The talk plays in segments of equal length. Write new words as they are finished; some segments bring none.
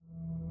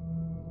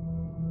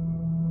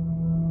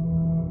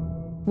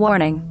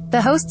Warning: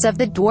 the hosts of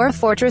the Dwarf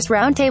Fortress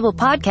Roundtable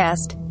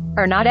podcast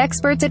are not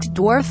experts at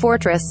Dwarf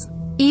Fortress.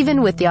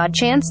 Even with the odd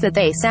chance that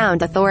they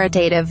sound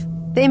authoritative,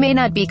 they may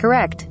not be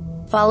correct.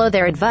 Follow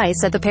their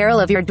advice at the peril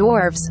of your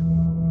dwarves.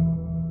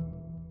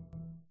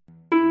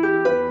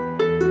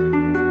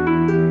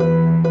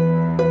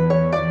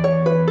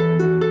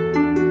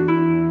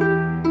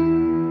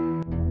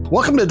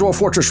 Welcome to Dwarf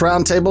Fortress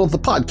Roundtable, the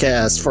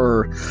podcast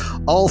for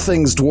all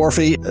things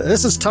dwarfy.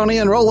 This is Tony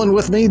and rolling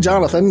with me,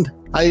 Jonathan.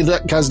 How you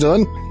guys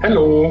doing?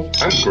 Hello.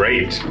 I'm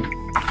great.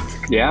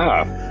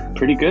 Yeah,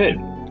 pretty good.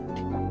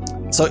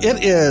 So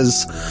it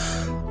is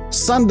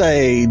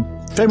Sunday,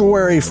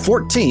 February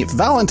 14th,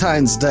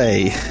 Valentine's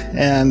Day.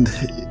 And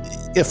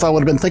if I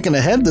would have been thinking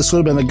ahead, this would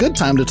have been a good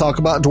time to talk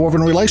about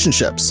dwarven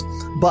relationships.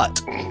 But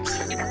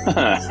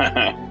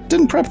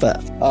didn't prep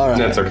that. All right.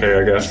 That's okay,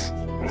 I guess.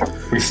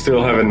 We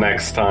still have it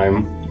next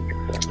time.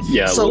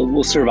 Yeah, So-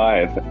 we'll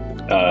survive.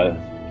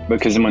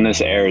 Because when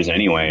this airs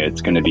anyway,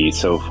 it's going to be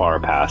so far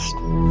past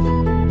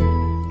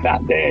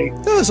that day.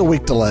 There's a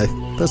week delay.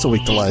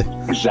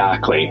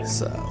 Exactly.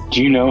 So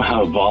Do you know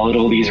how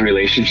volatile these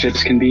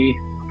relationships can be?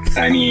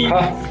 I mean,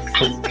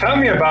 Tell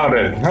me about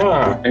it.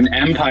 an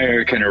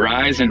empire can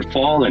rise and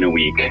fall in a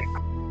week.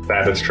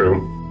 That is true.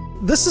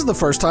 this is the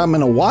first time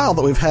in a while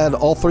that we've had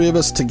all three of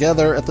us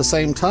together at the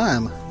same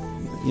time.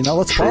 You know,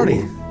 let's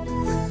party.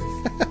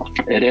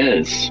 It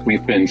is.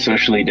 We've been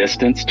socially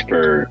distanced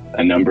for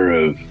a number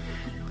of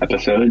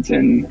episodes,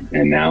 and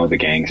now the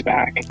gang's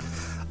back.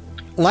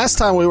 Last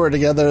time we were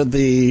together,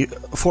 the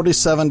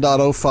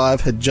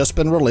 47.05 had just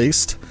been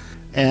released,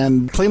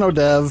 and Clino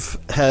Dev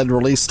had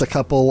released a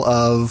couple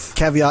of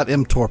Caveat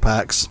Emptor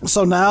packs.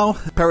 So now,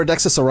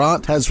 Paradexis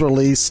Arant has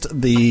released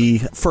the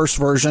first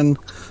version,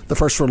 the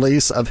first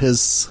release of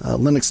his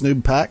Linux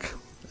Noob pack,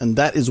 and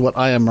that is what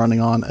I am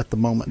running on at the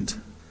moment.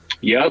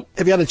 Yep.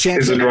 Have you had a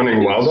chance? Is it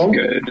running well, though?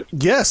 Good.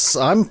 Yes,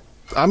 I'm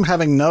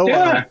having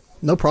no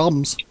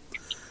problems.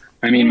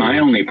 I mean, my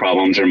only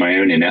problems are my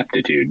own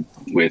ineptitude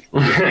with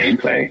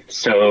gameplay.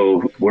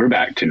 So we're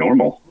back to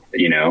normal,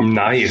 you know?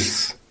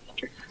 Nice.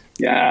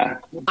 Yeah.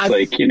 It's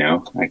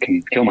I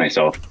can kill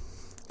myself.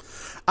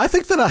 I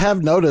think that I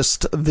have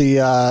noticed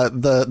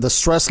the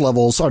stress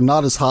levels are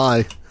not as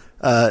high.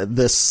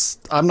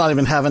 I'm not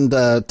even having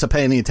to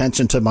pay any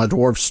attention to my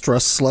dwarf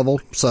stress level.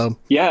 So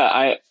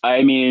Yeah,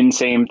 I mean,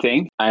 same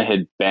thing. I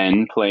had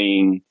been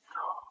playing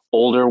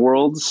older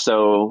worlds,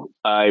 so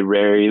I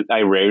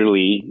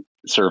rarely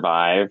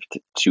survived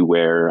to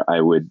where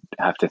I would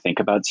have to think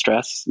about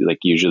stress. Like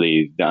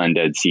usually the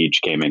Undead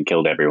Siege came and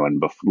killed everyone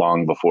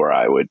long before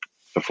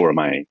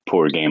my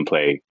poor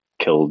gameplay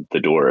killed the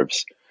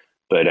dwarves.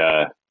 But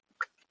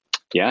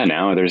yeah,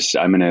 now I'm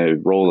going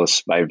to roll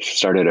I've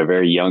started a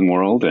very young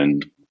world,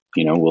 and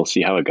we'll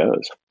see how it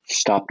goes.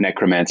 Stop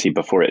necromancy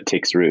before it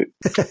takes root.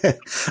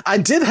 I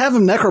did have a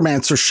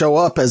necromancer show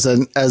up as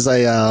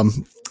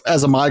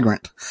a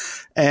migrant,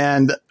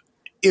 and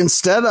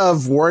instead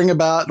of worrying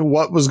about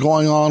what was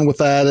going on with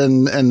that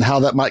and how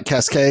that might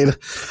cascade,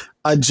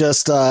 I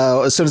just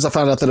as soon as I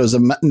found out that it was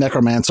a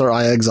necromancer,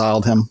 I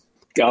exiled him.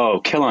 Oh,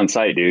 kill on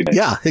sight, dude.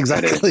 Yeah,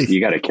 exactly. You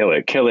got to kill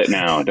it. Kill it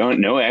now.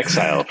 No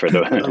exile for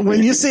the.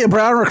 When you see a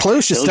brown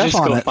recluse, you step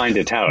on it. Find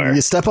a tower.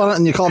 You step on it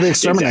and you call the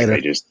exterminator.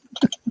 Exactly. Just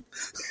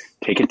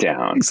take it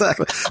down.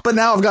 Exactly. But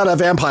now I've got a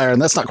vampire, and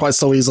that's not quite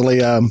so easily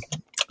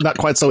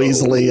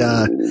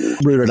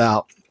rooted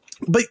out.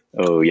 But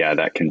oh yeah,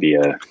 that can be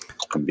a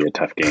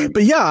tough game.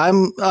 But yeah,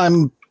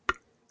 I'm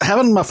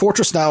having my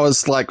fortress now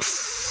is like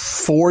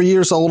 4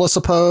 years old, I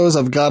suppose.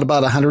 I've got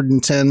about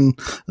 110.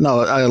 No,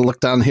 I look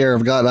down here.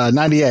 I've got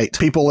 98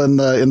 people in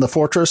the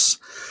fortress,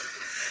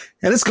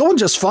 and it's going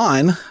just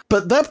fine.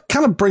 But that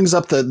kind of brings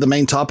up the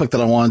main topic that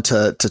I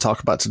wanted to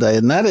talk about today,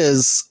 and that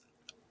is,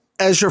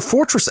 as your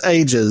fortress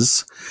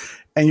ages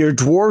and your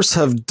dwarves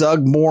have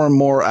dug more and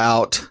more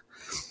out,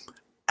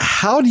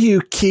 how do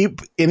you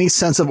keep any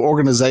sense of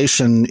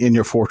organization in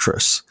your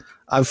fortress?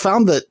 I've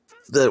found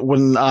that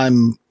when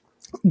I'm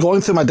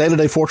going through my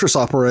day-to-day fortress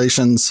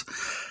operations,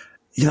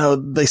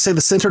 they say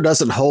the center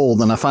doesn't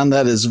hold, and I find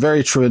that is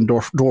very true in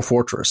Dwarf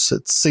Fortress.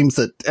 It seems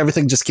that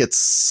everything just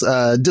gets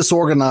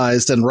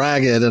disorganized and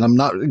ragged, and I'm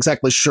not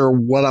exactly sure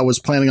what I was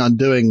planning on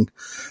doing,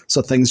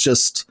 so things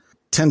just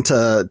tend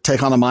to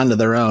take on a mind of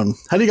their own.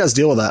 How do you guys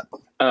deal with that?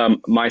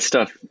 My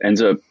stuff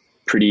ends up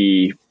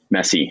pretty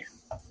messy.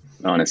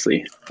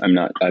 Honestly,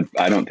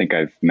 I don't think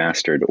I've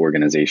mastered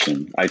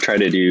organization. I try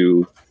to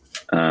do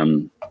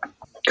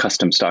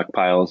custom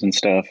stockpiles and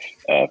stuff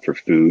for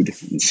food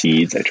and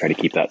seeds. I try to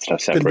keep that stuff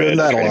separate.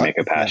 I try to make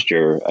a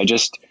pasture.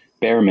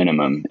 Bare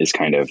minimum is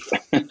kind of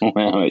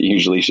how it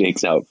usually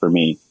shakes out for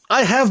me.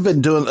 I have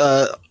been doing,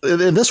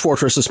 in this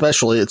fortress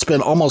especially, it's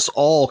been almost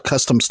all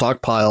custom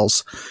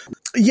stockpiles.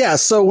 Yeah,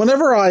 so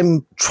whenever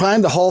I'm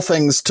trying to haul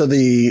things to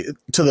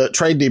the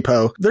trade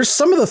depot, there's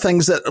some of the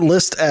things that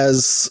list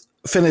as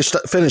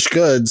finished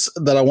goods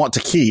that I want to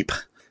keep,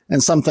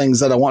 and some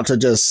things that I want to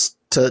just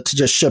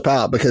ship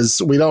out,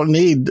 because we don't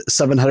need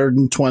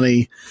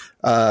 720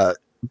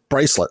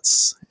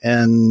 bracelets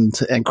and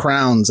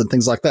crowns and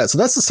things like that. So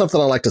that's the stuff that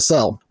I like to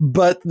sell.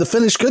 But the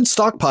finished goods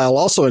stockpile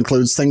also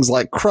includes things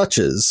like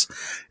crutches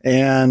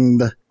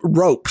and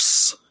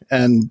ropes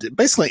and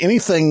basically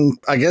anything,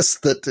 I guess,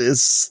 that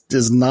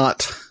is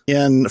not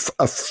in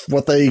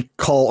what they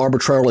call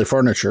arbitrarily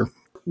furniture.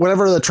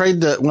 Whenever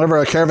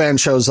a caravan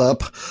shows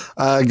up,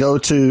 I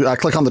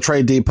click on the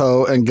trade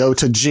depot and go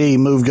to G,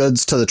 move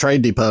goods to the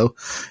trade depot.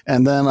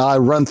 And then I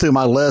run through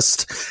my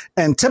list,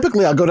 and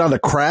typically I'll go down to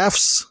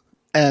crafts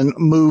and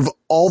move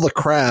all the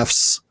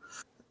crafts.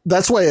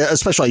 That's the way,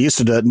 especially I used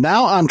to do it.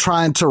 Now I'm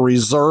trying to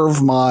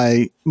reserve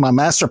my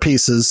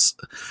masterpieces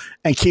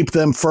and keep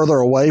them further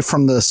away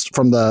from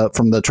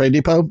the trade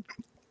depot,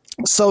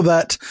 so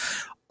that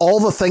all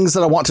the things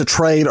that I want to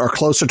trade are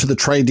closer to the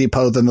trade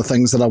depot than the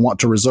things that I want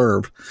to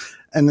reserve.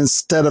 And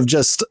instead of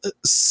just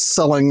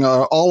selling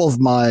all of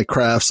my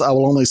crafts, I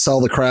will only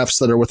sell the crafts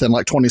that are within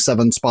like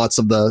 27 spots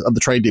of the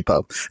trade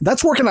depot.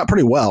 That's working out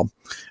pretty well,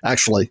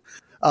 actually.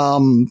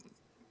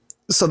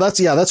 So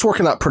that's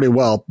working out pretty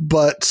well.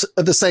 But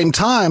at the same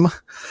time,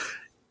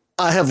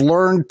 I have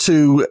learned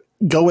to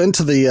go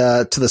into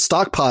the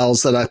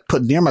stockpiles that I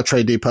put near my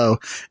trade depot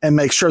and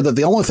make sure that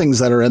the only things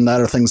that are in that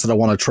are things that I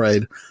want to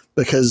trade.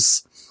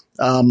 Because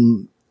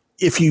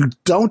if you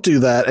don't do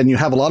that and you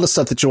have a lot of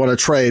stuff that you want to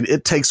trade,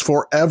 it takes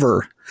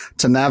forever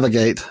to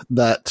navigate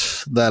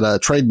that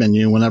trade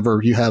menu whenever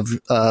you have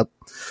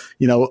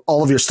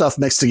all of your stuff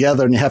mixed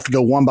together, and you have to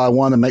go one by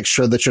one and make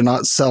sure that you're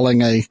not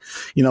selling a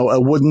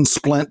wooden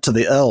splint to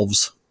the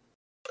elves.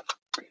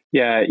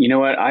 Yeah, you know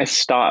what? I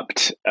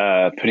stopped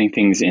putting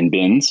things in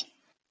bins,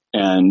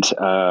 and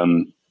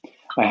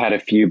I had a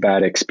few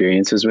bad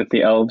experiences with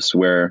the elves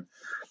where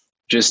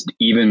just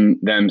even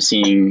them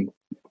seeing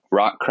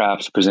rock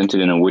crafts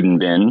presented in a wooden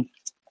bin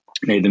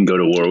made them go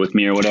to war with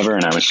me or whatever.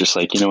 And I was just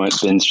like, you know what?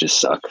 Bins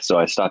just suck. So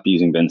I stopped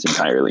using bins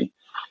entirely.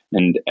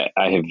 And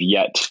I have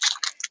yet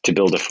to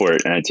build a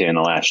fort, and I'd say in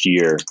the last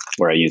year,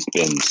 where I used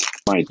bins.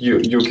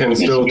 You can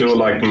still do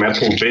like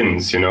metal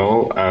bins,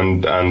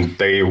 and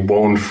they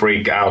won't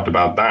freak out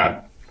about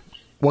that.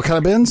 What kind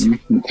of bins?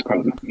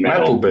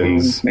 Metal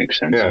bins. Makes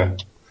sense. Yeah.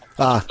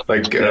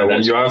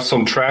 When you have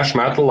some trash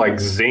metal like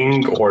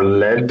zinc or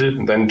lead,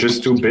 then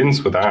just do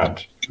bins with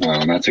that.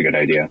 Oh, that's a good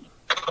idea.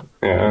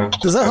 Yeah.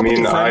 Does that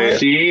help?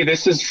 See,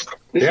 this is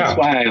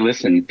why I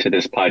listen to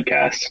this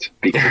podcast,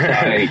 because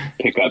I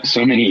pick up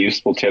so many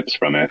useful tips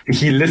from it.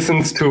 He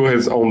listens to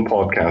his own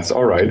podcast.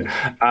 All right.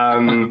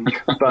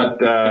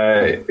 But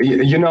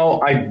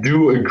I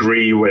do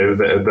agree with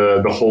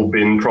the whole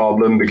bin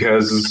problem,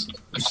 because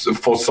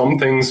for some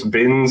things,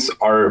 bins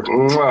are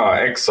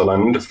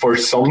excellent. For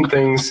some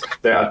things,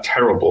 they are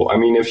terrible. I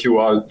mean, if you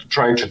are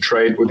trying to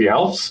trade with the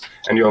elves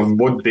and you have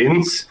wood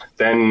bins,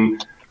 then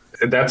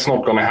that's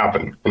not going to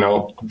happen.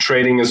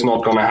 Trading is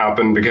not going to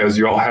happen, because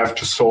you'll have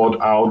to sort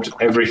out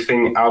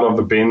everything out of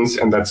the bins,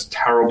 and that's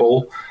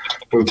terrible.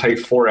 It will take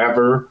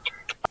forever.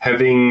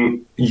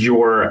 Having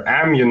your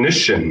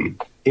ammunition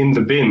in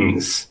the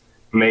bins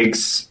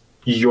makes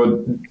your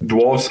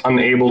dwarves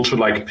unable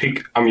to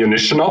pick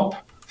ammunition up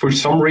for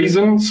some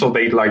reason, so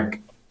they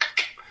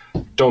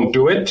don't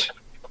do it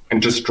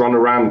and just run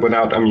around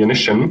without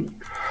ammunition.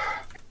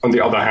 On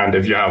the other hand,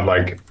 if you have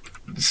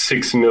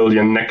 6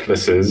 million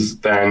necklaces,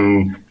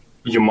 then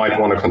you might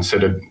want to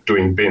consider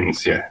doing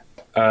bins. Yeah.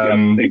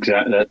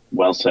 Exactly. That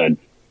well said.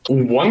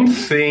 One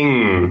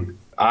thing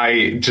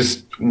I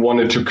just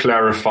wanted to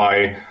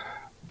clarify: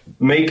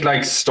 make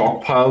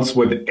stockpiles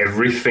with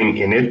everything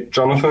in it,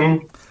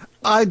 Jonathan.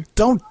 I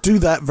don't do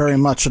that very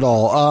much at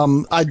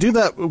all. I do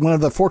that when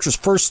the fortress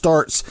first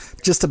starts,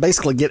 just to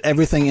basically get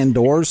everything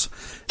indoors.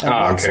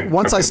 And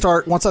once I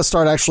start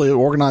actually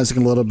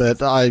organizing a little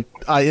bit, I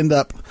end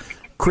up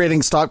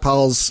creating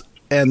stockpiles,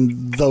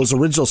 and those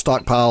original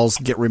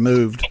stockpiles get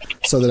removed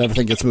so that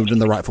everything gets moved in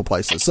the rightful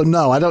places. So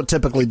no, I don't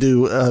typically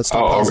do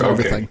stockpiles of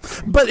everything.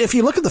 But if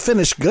you look at the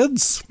finished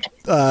goods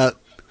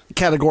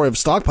category of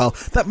stockpile,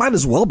 that might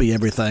as well be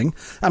everything.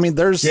 I mean,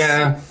 there's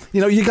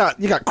you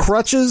got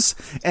crutches,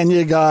 and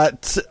you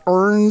got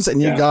urns,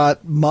 and you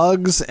got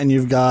mugs, and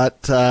you've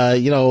got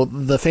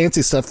the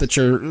fancy stuff that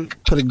you're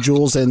putting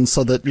jewels in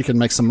so that you can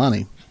make some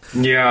money.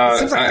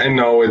 Yeah, I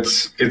know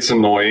it's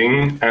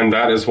annoying, and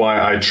that is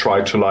why I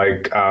try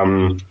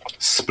to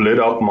split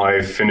up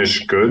my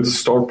finished goods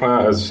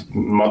stockpile as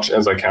much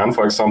as I can.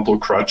 For example,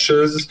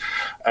 crutches,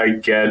 I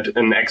get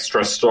an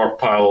extra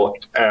stockpile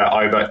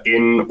either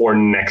in or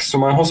next to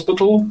my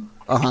hospital,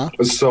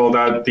 so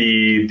that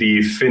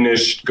the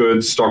finished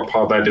goods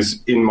stockpile that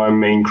is in my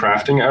main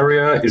crafting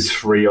area is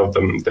free of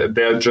them.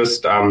 They're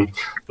just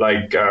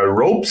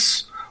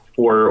ropes.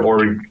 Or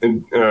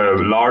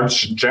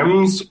large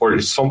gems or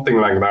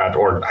something like that,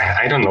 or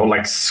I don't know,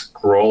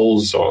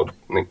 scrolls or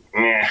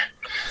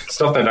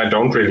stuff that I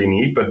don't really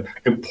need. But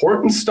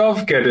important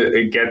stuff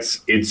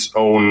gets its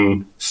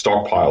own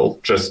stockpile,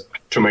 just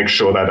to make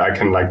sure that I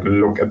can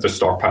look at the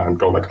stockpile and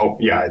go oh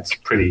yeah, it's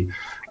pretty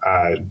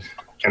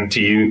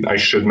empty. I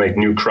should make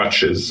new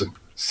crutches.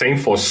 Same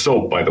for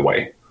soap, by the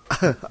way.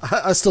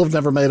 I still have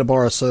never made a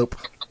bar of soap.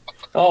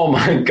 Oh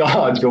my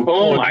God!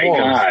 Oh my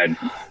God!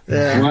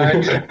 Yeah.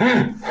 What?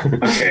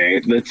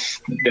 Okay,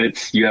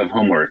 that's you have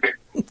homework.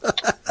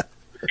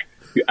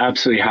 You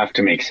absolutely have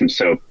to make some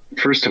soap.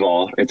 First of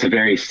all, it's a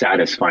very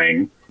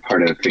satisfying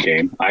part of the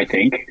game. I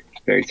think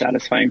very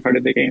satisfying part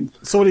of the game.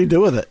 So what do you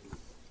do with it?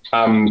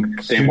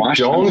 They you wash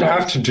don't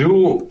themselves. have to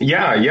do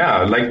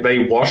like they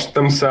wash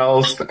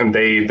themselves and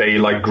they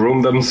like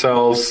groom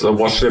themselves,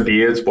 wash their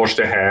beards, wash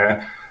their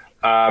hair.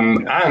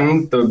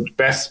 And the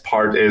best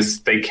part is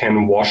they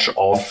can wash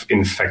off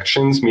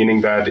infections,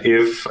 meaning that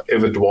if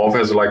a dwarf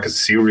has like a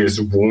serious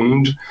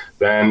wound,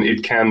 then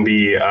it can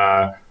be,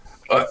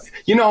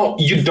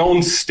 you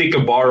don't stick a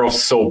bar of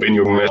soap in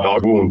your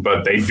dog wound,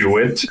 but they do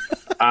it.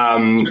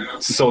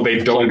 So they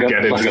don't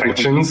get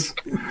infections.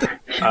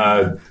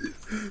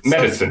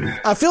 Medicine.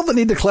 I feel the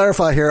need to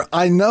clarify here.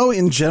 I know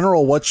in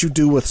general what you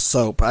do with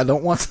soap. I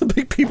don't want to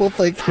make people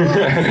think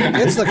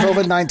it's the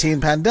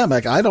COVID-19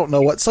 pandemic. I don't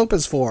know what soap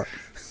is for.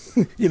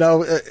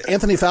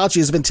 Anthony Fauci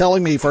has been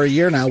telling me for a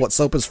year now what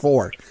soap is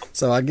for.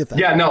 So I get that.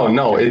 Yeah,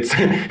 no,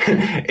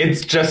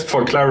 it's just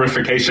for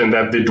clarification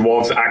that the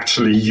dwarves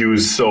actually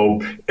use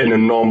soap in a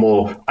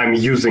normal, I'm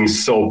using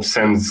soap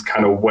sense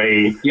kind of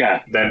way.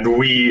 Yeah. That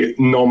we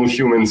normal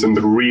humans in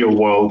the real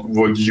world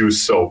would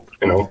use soap,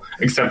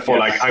 except for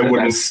like I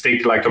wouldn't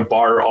stick like a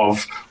bar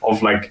of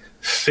like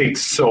thick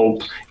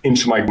soap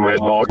into my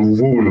dog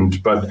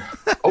wound, but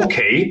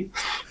okay.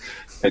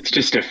 It's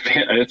just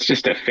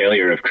a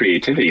failure of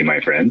creativity, my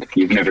friend.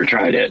 You've never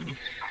tried it.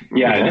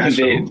 Yeah,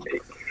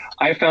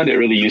 I found it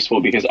really useful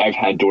because I've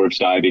had dwarves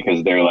die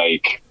because they're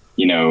like,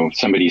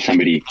 somebody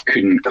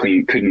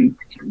couldn't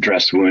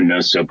dress wound, no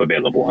soap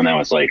available, and I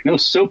was like, no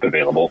soap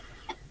available.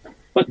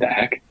 What the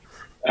heck?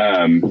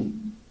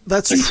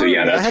 That's true. So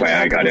yeah, that's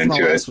why I got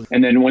into it.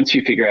 And then once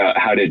you figure out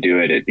how to do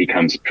it, it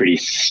becomes pretty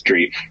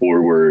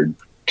straightforward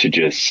to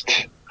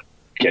just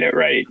get it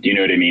right. Do you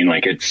know what I mean?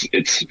 Like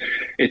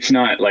it's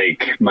not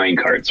like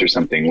minecarts or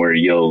something where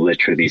you'll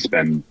literally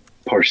spend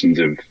portions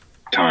of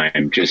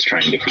time just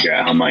trying to figure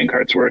out how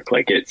minecarts work.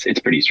 Like it's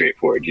pretty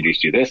straightforward. You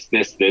just do this,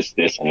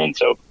 and then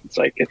soap. It's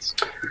like it's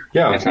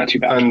not too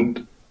bad.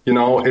 And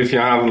if you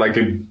have like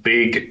a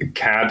big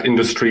cat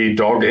industry,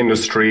 dog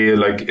industry,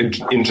 like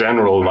in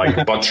general,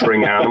 like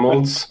butchering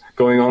animals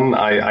going on.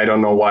 I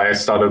don't know why I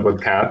started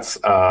with cats.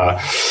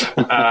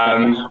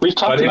 We've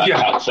talked about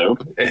cat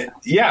soap.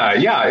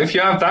 Yeah. If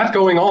you have that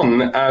going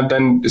on,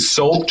 then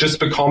soap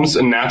just becomes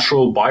a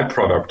natural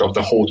byproduct of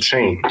the whole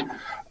chain.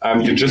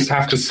 You just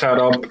have to set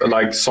up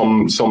like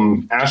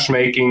some ash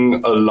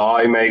making, a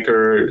lye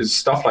maker,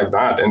 stuff like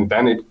that, and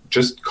then it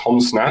just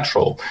comes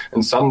natural.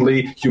 And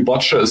suddenly you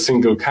butcher a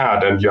single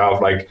cat, and you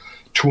have like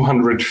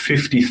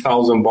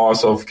 250,000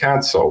 bars of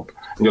cat soap.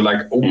 And you're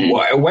like,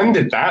 when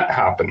did that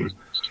happen?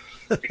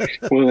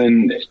 Well,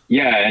 then,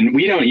 and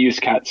we don't use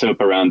cat soap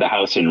around the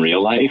house in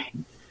real life,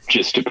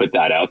 just to put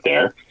that out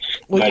there.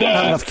 Well, you don't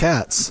have enough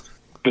cats.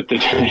 But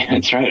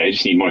that's right. I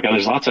just need more.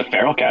 There's lots of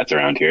feral cats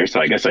around here, so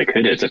I guess I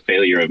could. It's a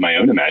failure of my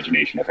own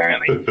imagination,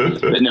 apparently.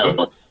 But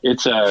no,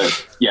 it's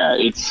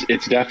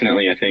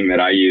definitely a thing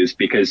that I use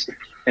because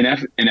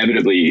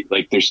inevitably,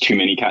 like, there's too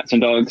many cats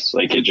and dogs.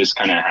 Like, it just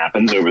kind of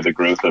happens over the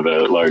growth of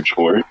a large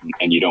horde,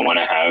 and you don't want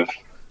to have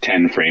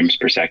 10 frames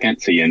per second,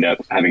 so you end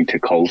up having to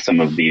cull some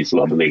of these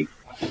lovely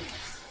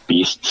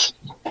beasts.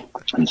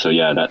 And so,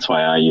 that's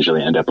why I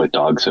usually end up with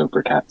dog soap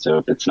or cat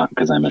soap. It's not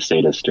because I'm a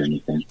sadist or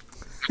anything.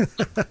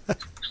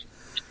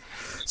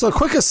 So, a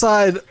quick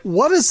aside,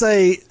 what is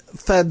a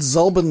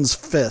Fedzulben's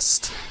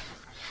Fist?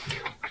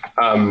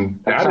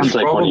 That is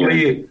like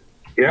probably...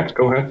 Yeah,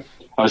 go ahead.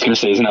 I was going to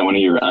say, isn't that one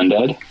of your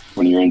undead?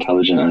 One of your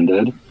intelligent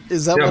undead?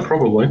 Is that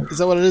probably. Is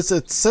that what it is?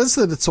 It says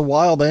that it's a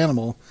wild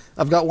animal.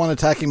 I've got one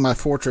attacking my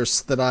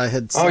fortress that I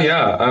had seen.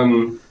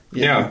 Oh,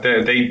 yeah.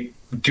 They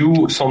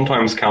do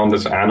sometimes count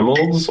as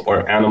animals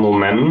or animal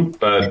men,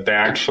 but they're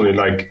actually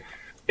like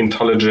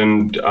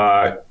intelligent,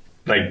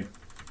 like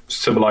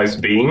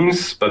civilized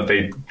beings, but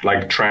they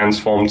like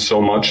transformed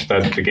so much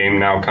that the game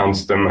now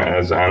counts them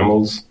as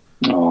animals.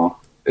 Oh.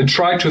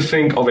 Try to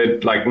think of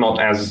it like not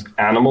as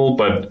animal,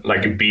 but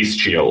like a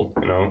bestial,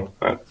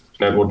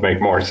 that would make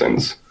more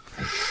sense.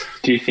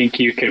 Do you think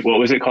you could, what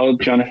was it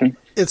called, Jonathan?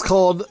 It's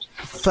called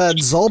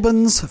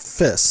Fedzulben's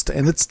Fist,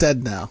 and it's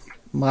dead now.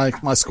 My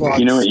squad.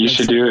 You know what you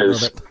should do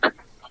is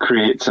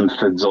create some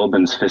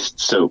Fedzulben's Fist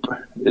soap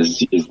is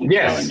the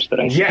challenge that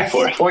I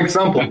see for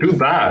example, do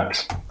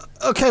that.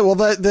 Okay, well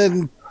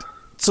then,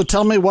 so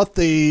tell me what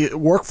the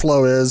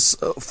workflow is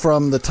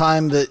from the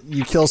time that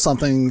you kill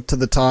something to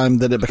the time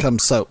that it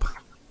becomes soap.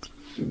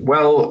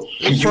 Well,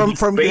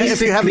 from if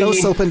you have no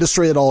soap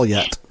industry at all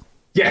yet.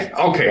 Yeah.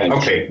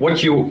 Okay.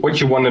 What you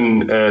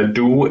want to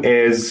do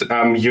is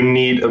you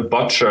need a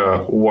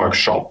butcher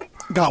workshop.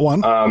 Got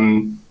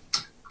one.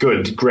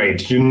 Good.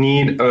 Great. You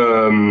need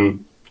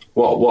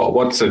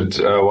what's it?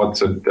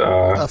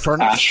 A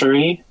furnace.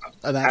 Ashery.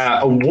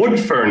 A wood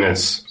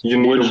furnace. You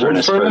need a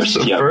wood furnace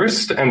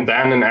first, and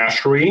then an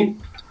ashery,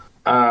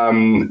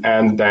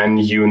 and then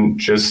you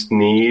just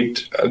need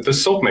the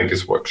soap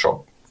maker's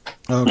workshop.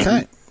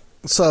 Okay.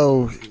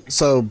 So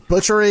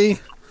butchery.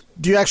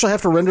 Do you actually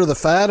have to render the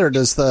fat, or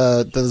does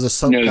the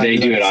soap? No, they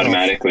do it itself?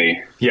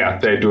 automatically. Yeah,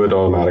 they do it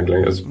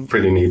automatically. It's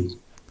pretty neat.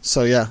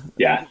 So yeah,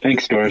 Yeah,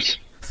 thanks, stores.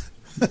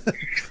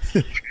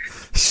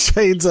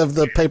 shades of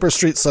the Paper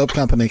Street Soap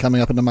Company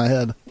coming up into my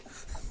head.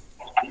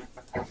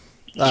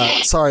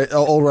 Sorry,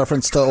 old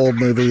reference to old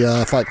movie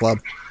Fight Club.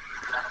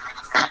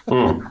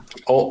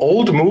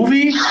 Old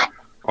movie?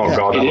 Oh Yeah.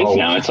 God, It I'm is old.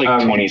 now. It's like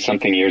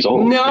 20-something years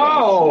old.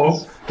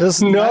 No. It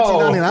was No.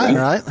 1999,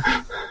 right?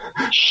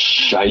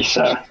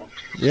 Scheisse.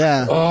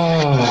 Yeah,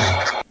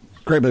 Oh.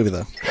 great movie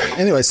though.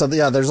 Anyway, so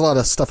yeah, there's a lot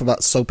of stuff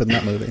about soap in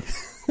that movie.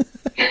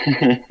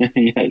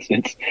 Yes,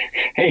 it's.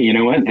 Hey, you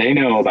know what? They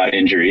know about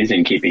injuries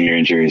and keeping your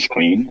injuries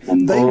clean.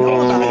 And They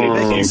know about the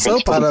making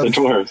same soap principle out as of- the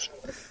dwarves.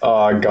 Oh,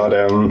 I got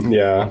him.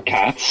 Yeah.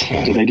 Cats?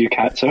 Do they do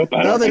cat soap?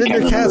 No, they I didn't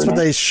can't do cats, remember but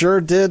now. they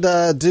sure did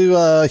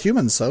do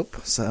human soap.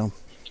 So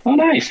Oh,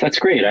 nice. That's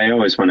great. I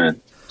always want to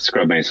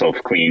scrub myself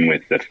clean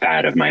with the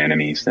fat of my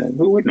enemies.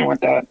 Who wouldn't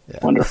want that?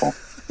 Wonderful.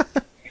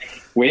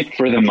 Wait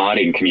for the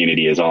modding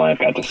community is all I've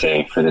got to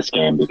say for this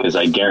game, because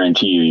I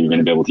guarantee you're going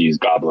to be able to use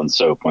Goblin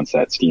soap once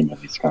that Steam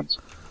release comes.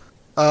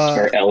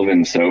 Or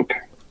Elven soap.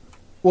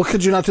 well,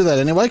 could you not do that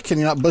anyway? Can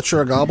you not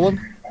butcher a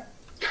goblin?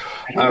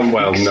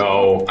 Well,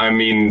 no. I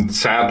mean,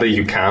 sadly,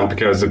 you can't,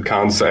 because it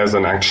counts as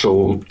an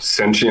actual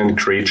sentient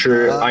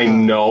creature. I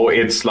know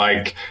it's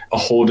like a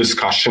whole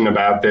discussion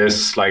about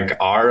this. Like,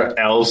 are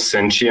elves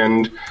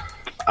sentient?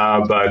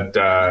 But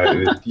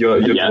your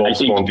Yeah, I dwarves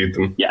think- won't eat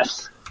them.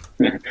 Yes.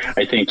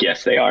 I think,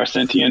 yes, they are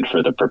sentient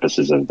for the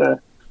purposes of the...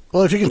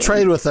 Well, if you can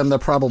trade with them, they're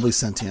probably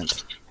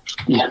sentient.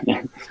 Yeah.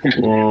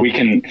 we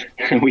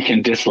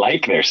can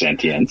dislike their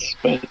sentience,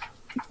 but...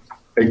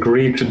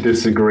 Agree to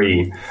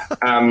disagree.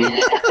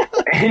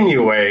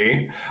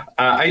 Anyway,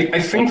 I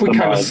think we the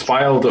kind of mod?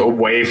 spiraled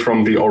away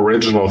from the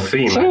original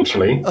theme, Soap.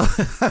 actually. I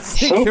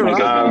think Soap, you're my right.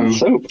 God,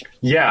 soap.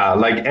 Yeah,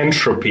 like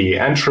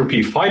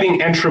entropy,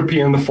 fighting entropy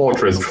in the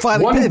fortress.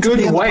 Fighting One pitch good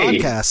in the way.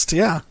 podcast,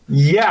 yeah.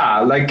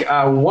 Yeah, like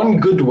one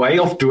good way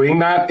of doing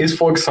that is,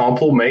 for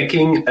example,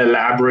 making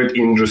elaborate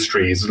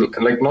industries,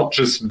 like not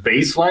just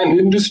baseline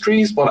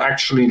industries, but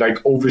actually like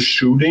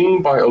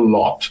overshooting by a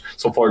lot.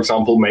 So, for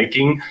example,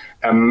 making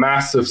a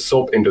massive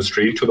soap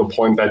industry to the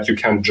point that you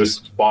can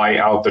just buy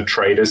out the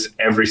traders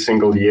every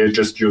single year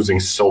just using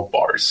soap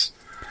bars.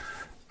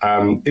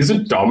 Is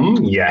it dumb?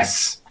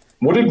 Yes.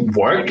 Would it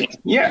work?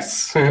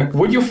 Yes.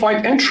 Would you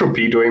fight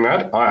entropy doing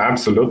that?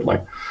 Absolutely.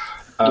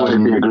 Would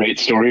it be a great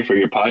story for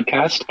your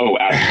podcast? Oh,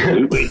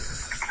 absolutely.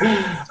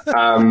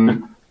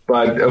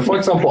 But for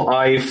example,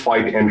 I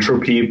fight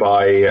entropy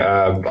by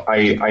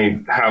I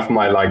have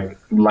my like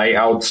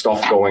layout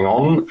stuff going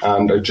on,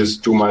 and I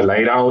just do my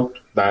layout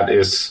that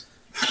is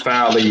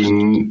fairly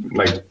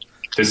like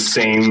the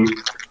same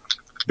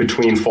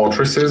between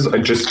fortresses. I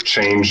just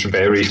change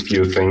very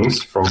few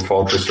things from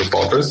fortress to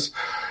fortress.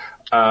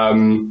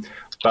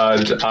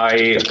 But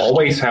I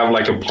always have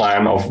like a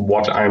plan of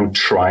what I'm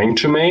trying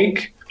to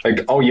make.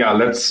 Like, oh yeah,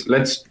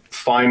 let's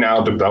find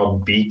out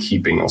about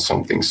beekeeping or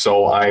something.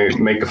 So I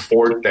make a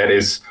fort that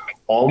is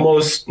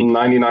almost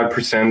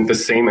 99% the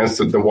same as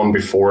the one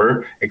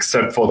before,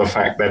 except for the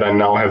fact that I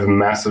now have a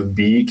massive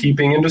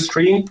beekeeping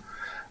industry,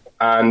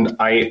 and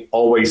I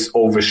always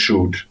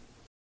overshoot.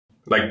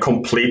 Like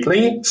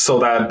completely, so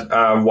that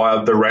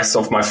while the rest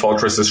of my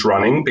fortress is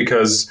running,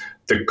 because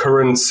the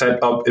current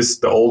setup is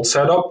the old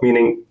setup,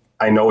 meaning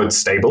I know it's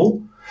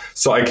stable,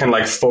 so I can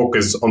like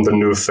focus on the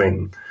new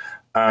thing.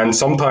 And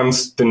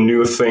sometimes the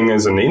new thing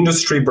is an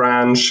industry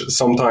branch,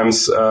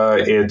 sometimes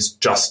it's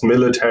just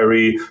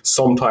military,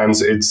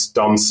 sometimes it's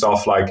dumb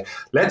stuff like,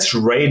 let's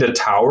raid a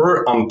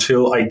tower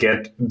until I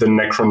get the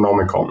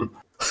Necronomicon.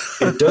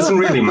 It doesn't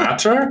really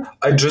matter.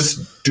 I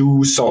just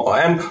do so,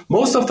 and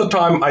most of the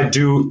time I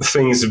do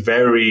things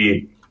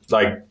very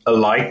like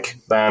alike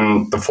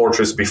than the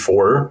fortress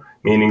before,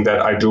 meaning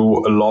that I do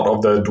a lot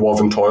of the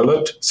dwarven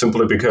toilet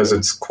simply because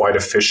it's quite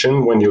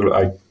efficient when you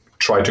like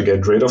try to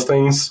get rid of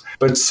things.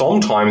 But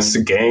sometimes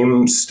the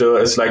game still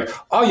is like,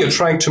 oh, you're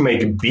trying to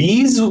make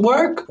bees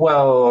work?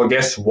 Well,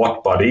 guess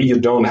what, buddy? You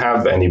don't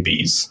have any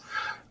bees.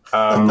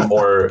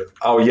 Or,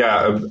 oh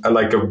yeah,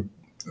 like a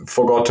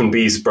forgotten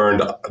bees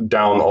burned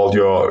down all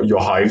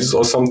your hives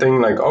or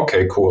something. Like,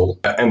 okay, cool.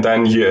 And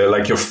then you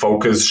like your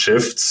focus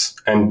shifts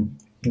and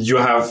you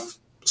have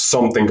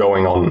something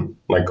going on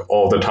like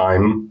all the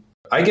time.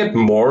 I get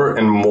more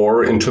and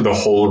more into the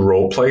whole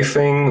roleplay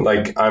thing.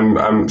 Like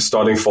I'm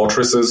starting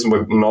fortresses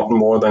with not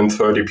more than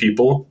 30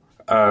 people.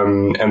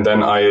 And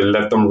then I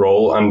let them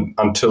roll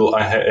until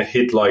I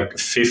hit like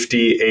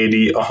 50,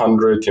 80,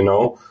 100, you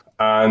know.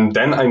 And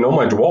then I know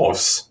my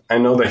dwarves. I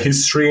know their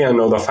history, I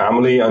know their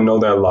family, I know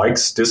their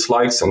likes,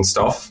 dislikes and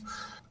stuff.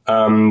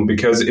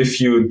 Because if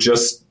you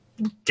just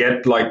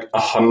get like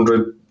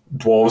 100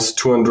 dwarves,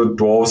 200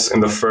 dwarves in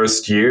the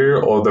first year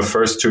or the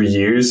first 2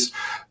 years,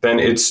 then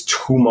it's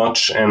too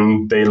much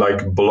and they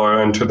like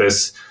blur into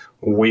this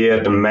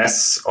weird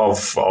mess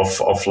of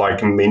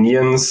like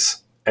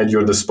minions at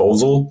your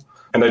disposal.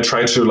 And I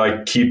try to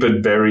like keep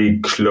it very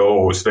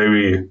close,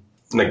 very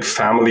like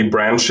family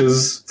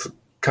branches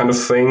kind of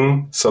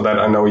thing, so that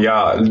I know,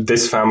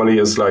 this family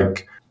is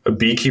like a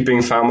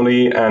beekeeping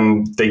family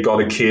and they got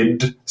a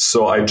kid.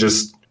 So I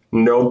just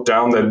note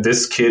down that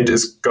this kid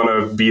is going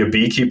to be a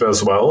beekeeper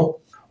as well,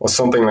 or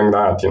something like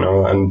that,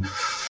 And do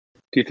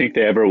you think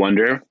they ever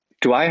wonder,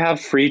 do I have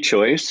free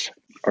choice,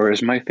 or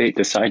is my fate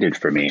decided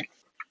for me?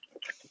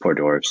 Poor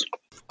dwarves.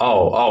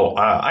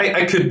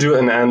 I could do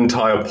an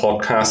entire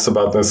podcast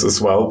about this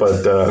as well,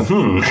 but I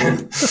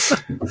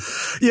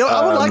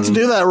would like to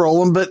do that,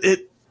 Roland, but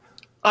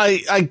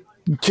I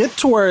get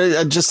to where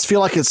I just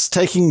feel like it's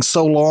taking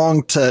so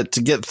long to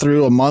get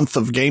through a month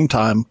of game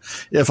time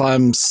if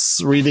I'm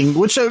reading,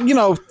 which,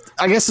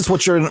 I guess it's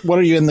what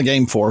are you in the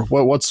game for?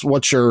 What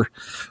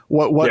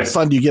yes.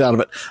 fun do you get out of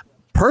it?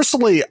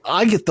 Personally,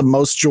 I get the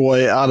most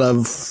joy out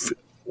of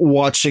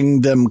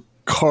watching them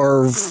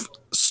carve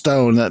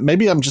stone.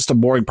 Maybe I'm just a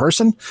boring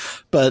person,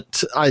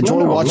 but I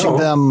enjoy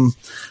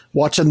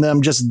watching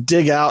them just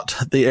dig out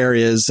the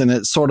areas, and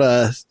it sort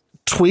of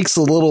tweaks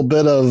a little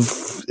bit of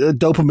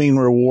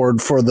dopamine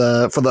reward for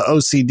the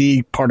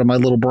OCD part of my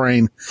little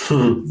brain.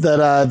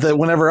 That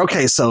whenever,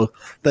 so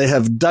they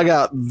have dug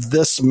out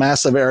this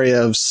massive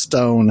area of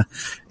stone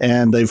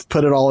and they've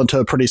put it all into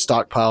a pretty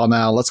stockpile.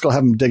 Now let's go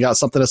have them dig out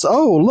something that's,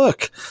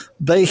 look,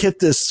 they hit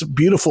this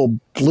beautiful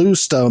blue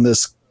stone,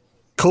 this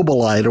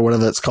cobalite or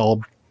whatever it's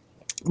called,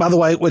 by the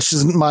way, which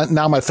is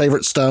now my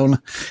favorite stone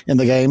in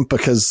the game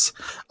because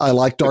I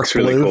like dark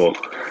blue. Really cool.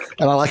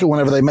 And I like it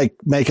whenever they make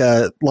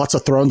lots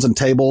of thrones and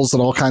tables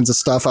and all kinds of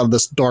stuff out of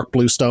this dark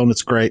blue stone.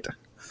 It's great.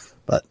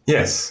 But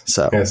yes.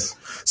 So that's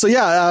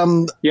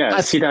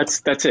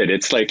it.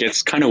 It's like,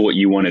 it's kind of what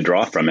you want to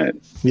draw from it.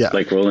 Yeah.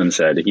 Like Roland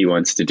said, he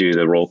wants to do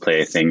the role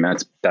play thing.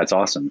 That's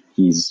awesome.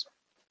 He's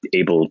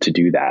able to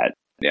do that.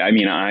 I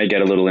mean, I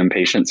get a little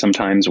impatient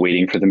sometimes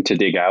waiting for them to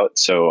dig out.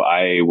 So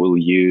I will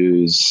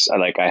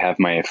I have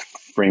my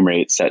frame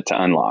rate set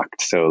to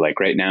unlocked. So like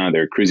right now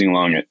they're cruising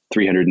along at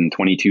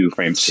 322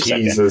 frames per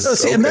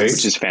second,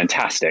 which is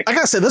fantastic. I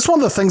gotta say, that's one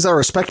of the things I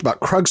respect about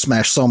Krug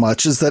Smash so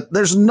much is that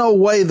there's no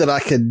way that I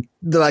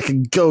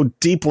could go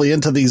deeply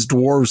into these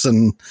dwarves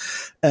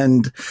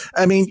and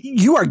I mean,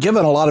 you are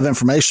given a lot of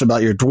information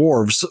about your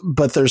dwarves,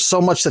 but there's so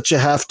much that you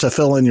have to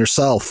fill in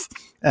yourself.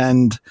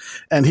 And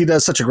he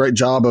does such a great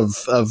job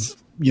of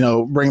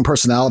bringing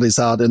personalities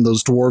out in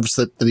those dwarves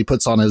that he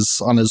puts on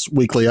his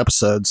weekly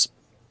episodes.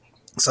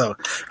 So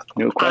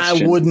no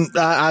question.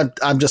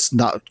 I'm just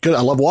not good.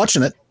 I love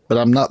watching it, but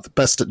I'm not the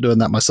best at doing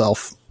that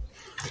myself.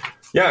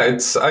 Yeah,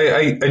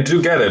 I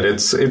do get it.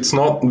 It's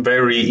not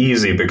very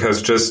easy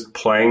because just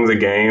playing the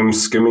game,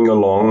 skimming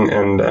along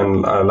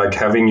and like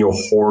having your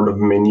horde of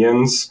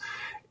minions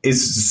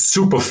is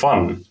super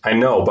fun. I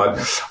know, but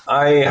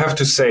I have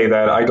to say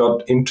that I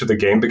got into the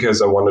game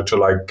because I wanted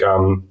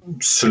to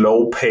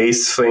slow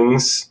pace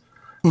things.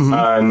 Mm-hmm.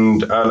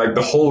 And like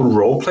the whole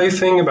roleplay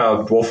thing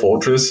about Dwarf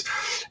Fortress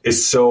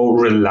is so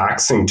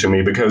relaxing to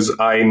me because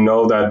I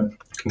know that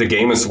the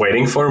game is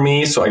waiting for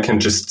me, so I can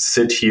just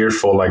sit here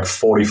for like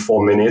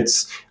 44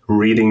 minutes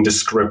reading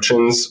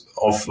descriptions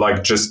of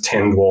like just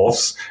 10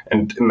 dwarfs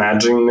and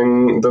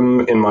imagining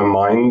them in my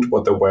mind,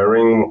 what they're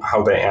wearing,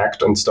 how they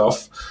act and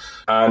stuff.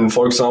 And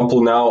for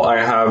example, now I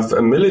have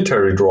a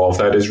military dwarf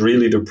that is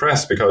really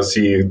depressed because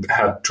he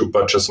had to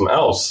butcher some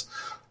elves.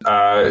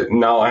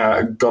 Now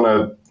I'm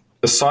gonna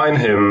assign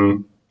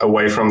him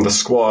away from the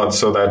squad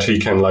so that he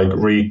can like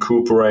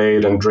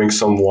recuperate and drink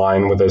some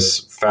wine with his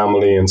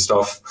family and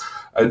stuff.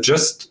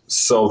 Just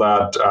so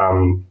that,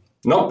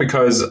 not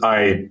because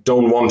I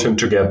don't want him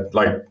to get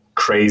like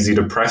crazy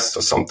depressed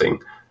or something.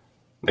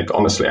 Like,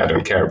 honestly, I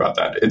don't care about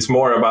that. It's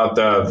more about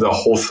the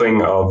whole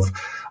thing of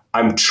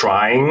I'm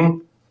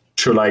trying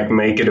to like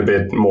make it a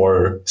bit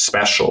more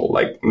special,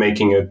 like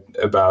making it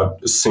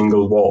about a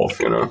single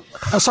dwarf,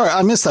 I'm sorry,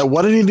 I missed that.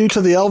 What did he do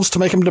to the elves to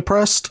make him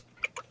depressed?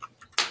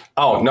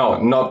 Oh,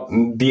 no, not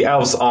the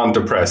elves aren't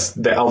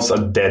depressed. The elves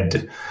are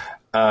dead.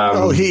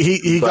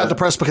 He got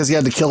depressed because he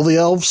had to kill the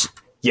elves?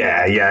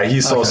 Yeah,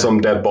 he saw some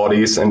dead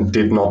bodies and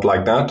did not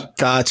like that.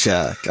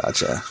 Gotcha.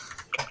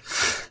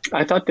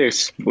 I thought they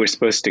were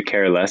supposed to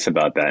care less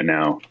about that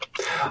now.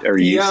 Are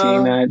you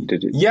seeing that?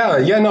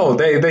 No,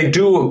 they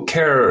do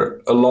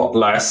care a lot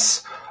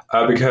less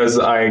because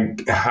I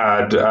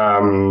had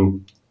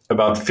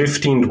about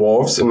 15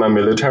 dwarves in my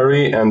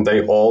military and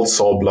they all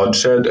saw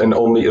bloodshed and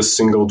only a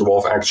single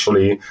dwarf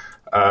actually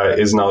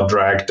is now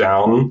dragged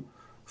down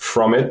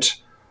from it.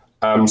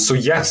 So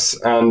yes,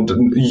 and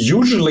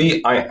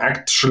usually I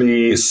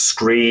actually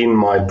screen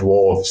my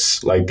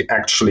dwarves, like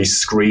actually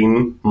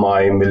screen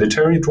my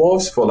military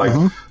dwarves for like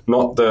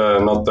not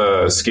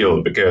the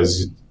skill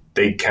because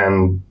they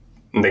can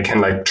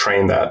like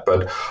train that,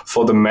 but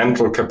for the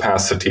mental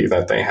capacity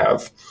that they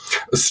have.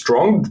 A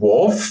strong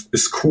dwarf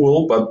is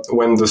cool, but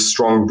when the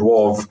strong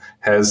dwarf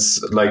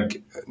has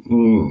like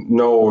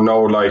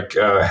no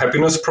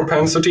happiness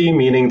propensity,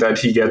 meaning that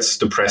he gets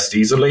depressed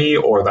easily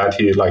or that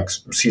he like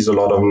sees a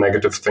lot of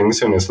negative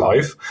things in his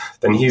life,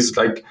 then he's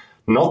like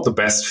not the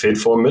best fit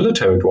for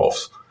military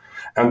dwarfs.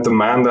 And the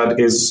man that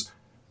is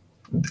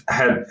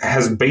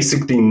has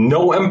basically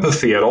no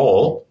empathy at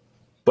all,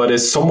 but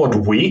is somewhat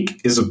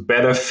weak, is a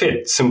better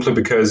fit simply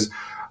because,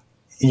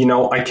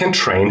 I can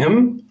train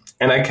him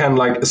and I can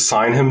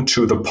assign him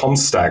to the pump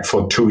stack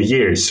for 2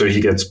 years so he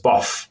gets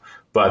buff.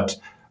 But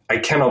I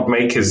cannot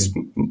make his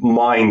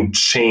mind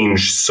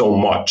change so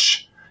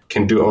much.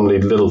 Can do only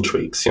little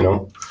tweaks,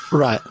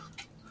 Right.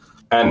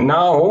 And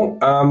now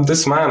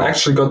this man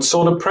actually got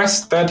so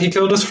depressed that he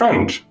killed his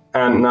friend.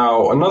 And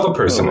now another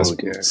person is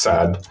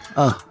sad.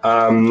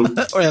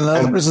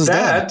 Another person's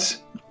dead.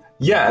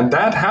 Yeah, and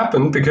that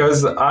happened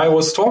because I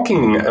was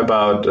talking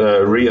about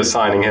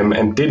reassigning him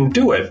and didn't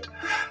do it.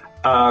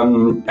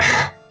 But,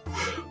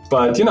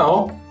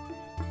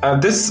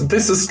 this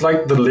is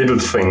the little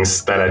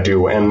things that I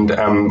do. And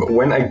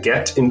when I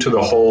get into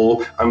the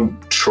hole, I'm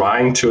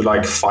trying to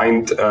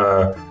find,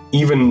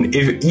 even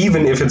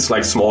if it's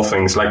small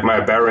things, like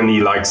my Barony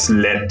likes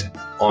lead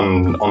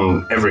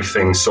on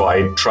everything. So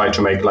I try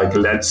to make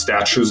lead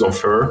statues of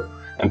her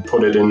and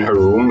put it in her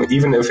room.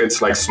 Even if it's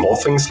small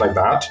things like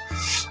that,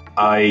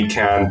 I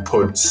can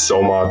put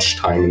so much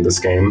time in this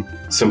game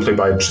simply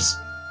by just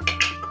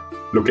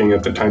looking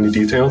at the tiny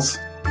details.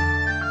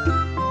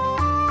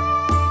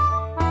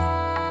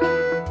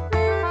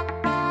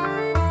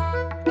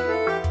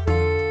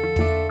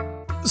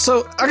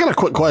 So I got a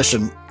quick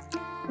question.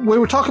 We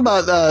were talking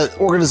about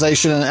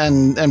organization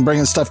and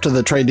bringing stuff to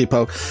the trade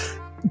depot.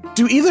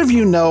 Do either of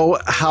you know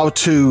how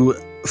to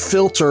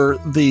filter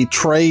the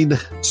trade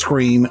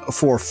screen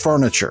for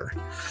furniture?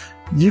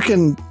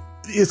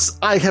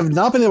 I have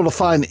not been able to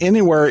find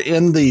anywhere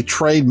in the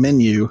trade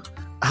menu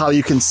how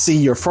you can see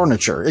your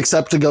furniture,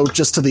 except to go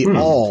just to the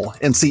all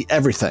and see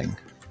everything.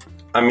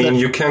 I mean,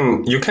 you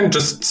can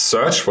just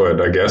search for it,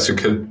 I guess. You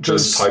could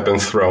just type in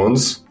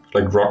thrones,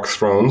 like rock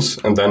thrones,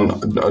 and then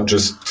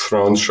just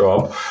thrones show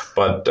up.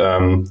 But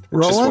just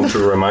want to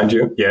remind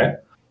you, yeah.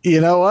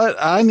 You know what?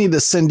 I need to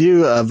send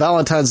you a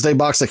Valentine's Day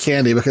box of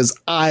candy because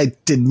I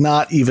did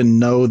not even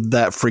know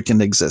that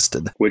freaking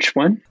existed. Which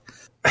one?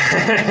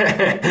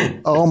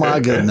 Oh my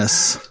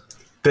goodness.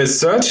 The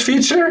search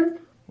feature?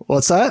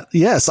 What's that?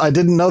 Yes, I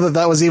didn't know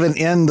that was even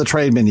in the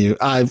trade menu.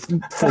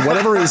 For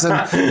whatever reason,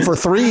 for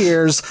 3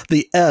 years,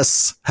 the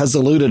S has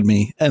eluded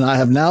me, and I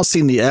have now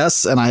seen the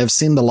S and I have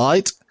seen the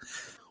light.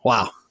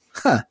 Wow.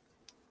 Huh.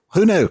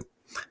 Who knew?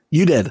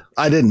 You did.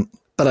 I didn't,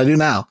 but I do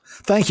now.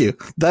 Thank you.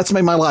 That's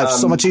made my life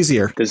so much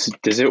easier.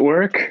 Does it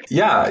work?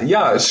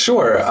 Yeah,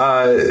 sure.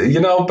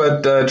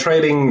 But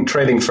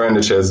trading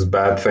furniture is a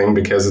bad thing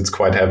because it's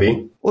quite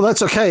heavy. Well,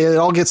 that's okay.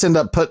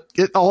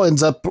 It all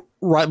ends up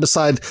right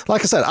beside.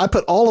 Like I said, I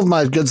put all of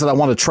my goods that I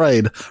want to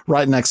trade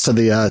right next to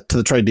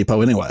the trade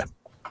depot anyway.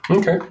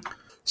 Okay.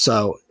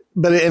 So,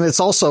 and it's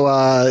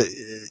also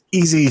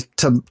easy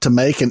to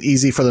make and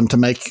easy for them to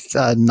make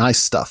nice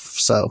stuff.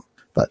 So,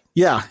 but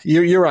yeah,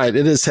 you're right.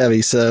 It is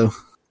heavy, so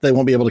they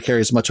won't be able to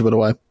carry as much of it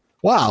away.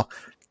 Wow.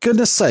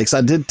 Goodness sakes.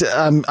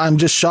 I'm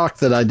just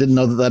shocked that I didn't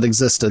know that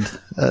existed.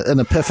 An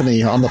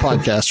epiphany on the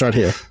podcast right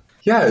here.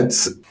 Yeah,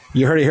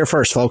 you heard it here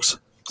first, folks.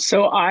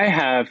 So I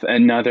have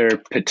another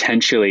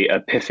potentially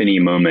epiphany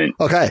moment.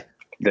 Okay.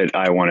 That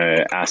I want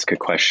to ask a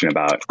question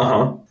about.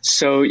 Uh-huh.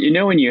 So,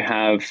 when you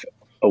have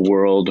a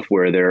world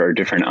where there are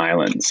different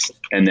islands,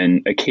 and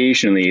then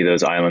occasionally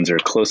those islands are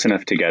close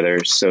enough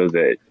together so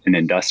that an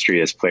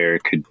industrious player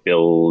could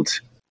build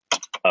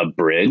a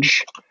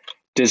bridge.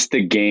 Does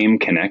the game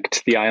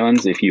connect the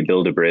islands if you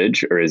build a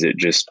bridge, or is it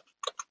just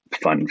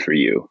fun for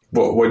you?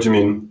 What do you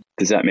mean?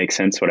 Does that make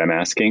sense, what I'm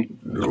asking?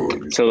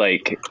 So,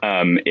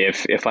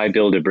 if I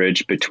build a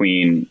bridge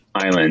between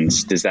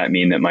islands, does that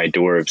mean that my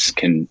dwarves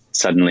can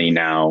suddenly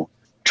now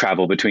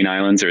travel between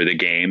islands, or the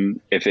game,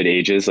 if it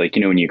ages,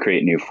 when you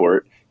create a new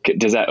fort,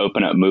 does that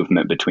open up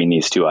movement between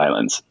these two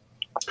islands?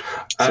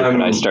 So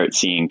could I start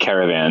seeing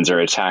caravans or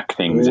attack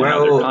things in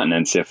other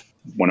continents if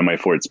one of my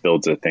forts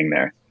builds a thing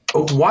there?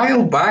 A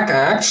while back, I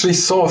actually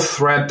saw a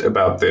thread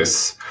about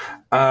this.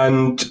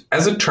 And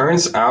as it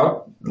turns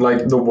out,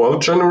 the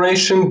world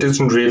generation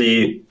doesn't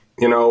really,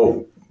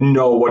 know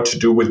what to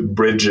do with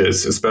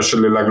bridges,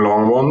 especially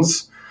long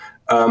ones.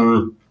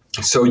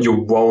 So you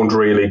won't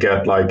really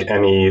get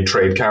any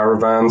trade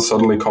caravans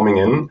suddenly coming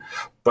in,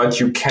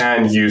 but you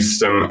can use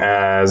them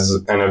as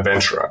an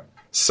adventurer.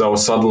 So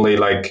suddenly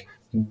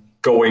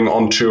going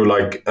onto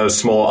a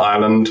small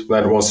island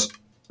that was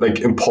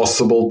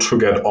impossible to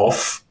get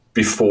off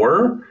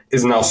before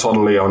is now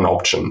suddenly an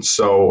option.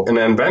 So an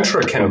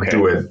adventurer can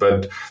do it,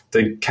 but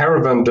the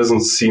caravan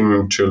doesn't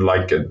seem to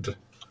like it.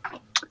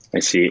 I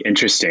see.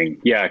 Interesting.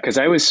 Yeah, because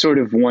I was sort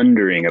of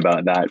wondering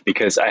about that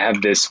because I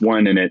have this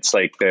one and it's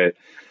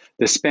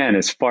the span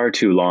is far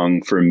too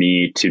long for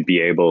me to be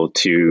able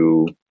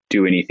to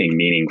do anything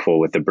meaningful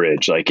with the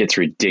bridge. It's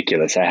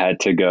ridiculous. I had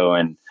to go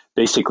and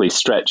basically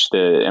stretch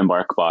the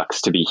embark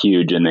box to be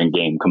huge, and then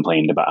game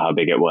complained about how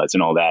big it was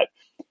and all that.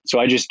 So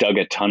I just dug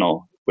a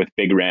tunnel with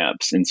big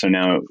ramps. And so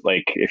now,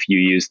 if you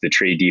use the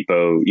trade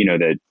depot,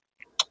 that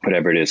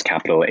whatever it is,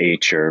 capital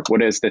H, or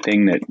what is the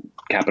thing that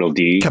capital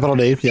D? Capital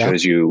D, yeah.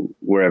 Shows you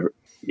wherever,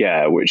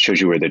 yeah, it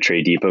shows you where the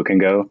trade depot can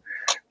go.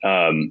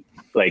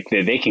 like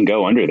they can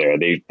go under there.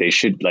 They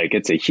should, like,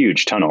 it's a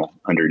huge tunnel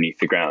underneath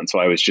the ground. So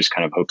I was just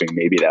kind of hoping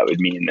maybe that would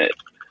mean that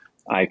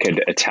I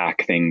could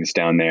attack things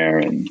down there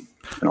and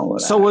all of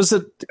that. So was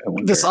it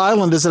this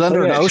island? Is it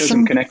under an It shows ocean?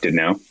 I'm connected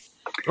now.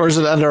 Or is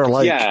it under a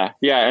lake? Yeah.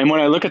 And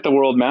when I look at the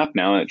world map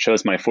now, it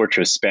shows my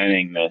fortress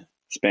spanning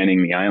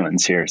the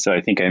islands here. So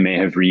I think I may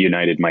have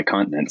reunited my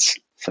continents.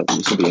 So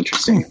this will be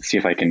interesting. See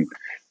if I can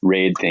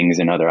raid things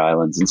in other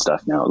islands and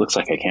stuff now. It looks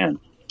like I can.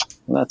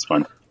 Well, that's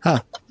fun.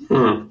 Huh.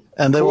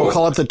 And they will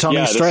call it the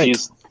Tony Strait.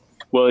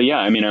 Well, yeah,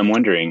 I mean, I'm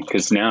wondering,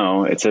 because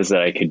now it says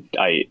that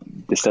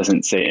this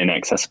doesn't say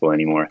inaccessible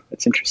anymore.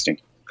 That's interesting.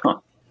 Huh.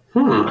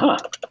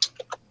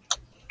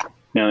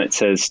 Now it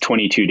says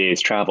 22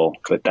 days travel,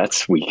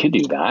 but we could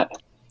do that.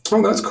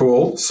 Oh, that's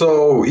cool.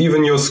 So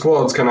even your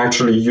squads can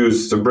actually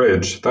use the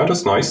bridge. That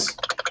is nice.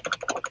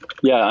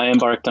 Yeah, I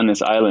embarked on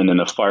this island in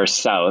the far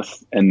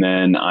south, and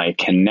then I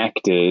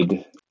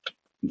connected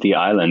the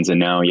islands, and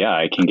now,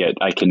 I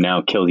can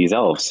now kill these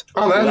elves.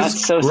 Oh,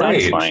 that's so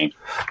great. satisfying.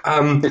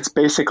 It's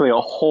basically a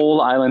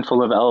whole island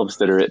full of elves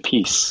that are at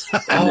peace,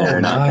 and they're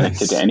not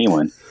connected to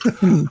anyone.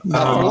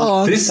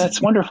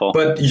 That's wonderful.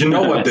 But you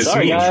know what this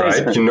means,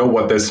 guys. right? You know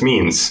what this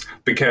means,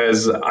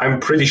 because I'm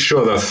pretty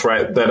sure the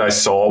threat that I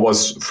saw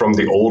was from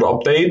the old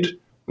update,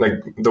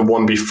 like the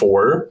one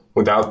before,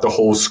 without the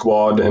whole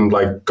squad and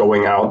like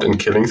going out and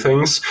killing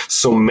things.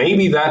 So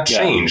maybe that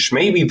changed.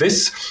 Maybe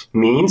this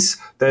means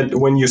that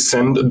when you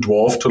send a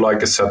dwarf to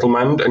like a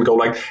settlement and go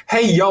like,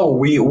 hey, yo,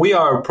 we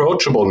are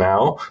approachable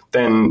now,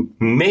 then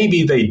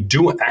maybe they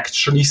do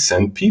actually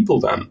send people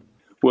then.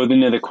 Well,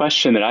 then the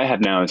question that I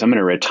have now is I'm going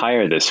to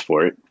retire this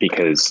fort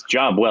because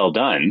job well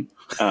done.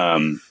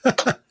 And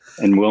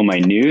will my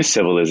new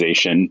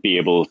civilization be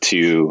able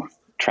to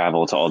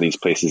travel to all these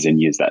places and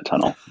use that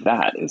tunnel?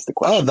 That is the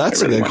question. Oh,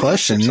 that's a good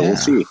question. So we'll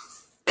see.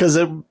 Because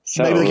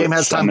maybe the game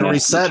has time to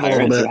reset a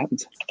little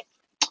bit.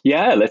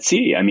 Yeah, let's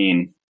see. I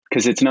mean,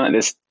 because it's not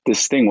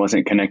this thing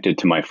wasn't connected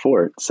to my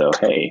fort. So,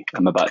 hey,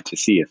 I'm about to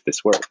see if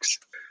this works.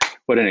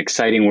 What an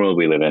exciting world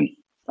we live in.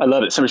 I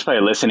love it. Somebody's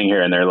probably listening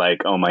here and they're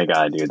like, oh my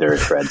God, dude, there are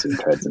threads and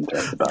threads and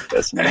threads about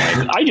this. And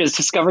I'm like, I just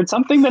discovered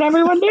something that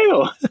everyone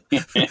knew.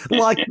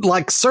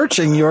 like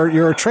searching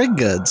your trade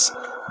goods.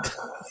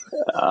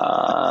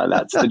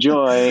 That's the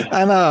joy.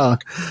 I know.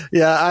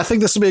 Yeah, I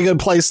think this would be a good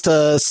place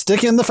to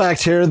stick in the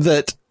fact here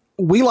that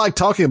we like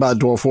talking about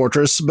Dwarf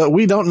Fortress, but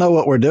we don't know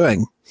what we're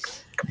doing.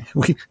 I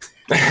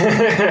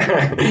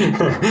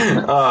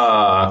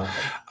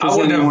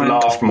would have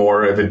laughed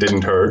more if it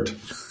didn't hurt.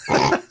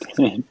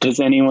 Does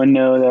anyone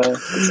know though?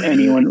 Does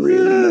anyone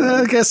really know?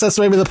 I guess that's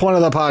maybe the point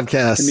of the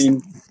podcast. I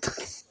mean,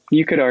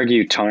 you could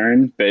argue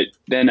Tarn, but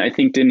then I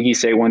think, didn't he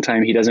say one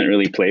time he doesn't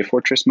really play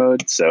Fortress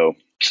mode? So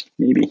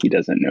maybe he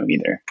doesn't know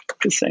either.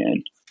 Just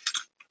saying.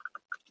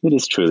 It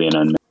is truly an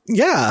unknown.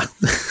 Yeah.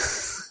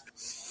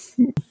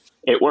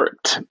 It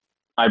worked.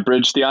 I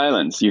bridged the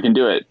islands. You can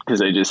do it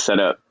because I just set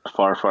up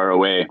far, far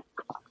away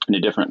in a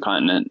different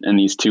continent, and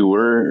these two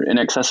were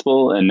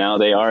inaccessible, and now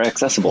they are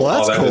accessible.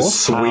 Well, that's cool. Is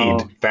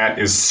sweet. That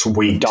is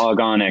sweet.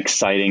 Doggone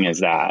exciting as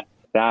that.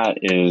 That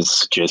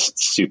is just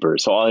super.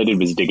 So all I did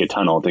was dig a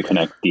tunnel to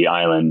connect the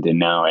island, and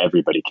now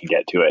everybody can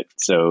get to it.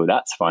 So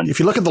that's fun. If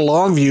you look at the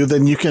long view,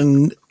 then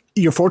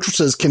your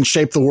fortresses can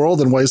shape the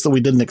world in ways that we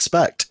didn't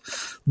expect.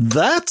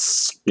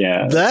 That's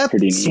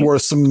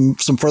worth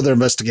some further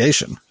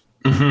investigation.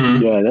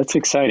 Mm-hmm. Yeah, that's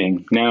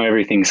exciting. Now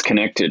everything's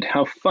connected.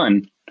 How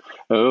fun.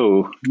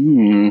 Oh,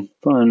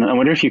 fun. I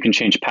wonder if you can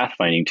change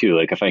pathfinding too.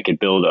 Like if I could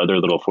build other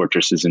little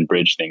fortresses and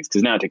bridge things,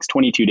 because now it takes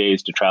 22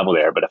 days to travel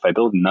there. But if I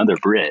build another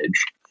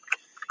bridge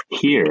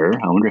here,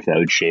 I wonder if that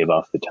would shave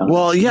off the time.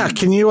 Well, yeah.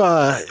 Can you,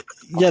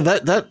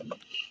 that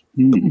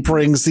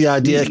brings the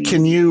idea.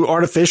 Can you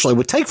artificially, it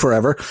would take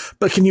forever,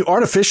 but can you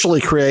artificially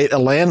create a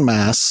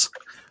landmass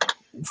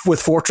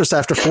with fortress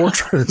after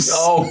fortress?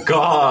 Oh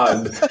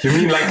God! You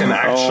mean like an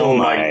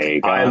actual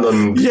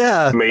island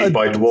made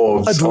by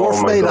dwarves? A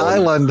dwarf-made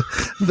island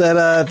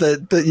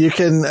that you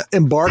can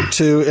embark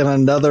to in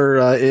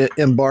another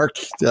embark.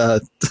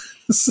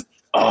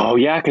 Oh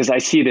yeah, because I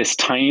see this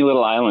tiny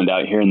little island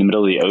out here in the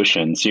middle of the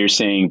ocean. So you're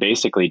saying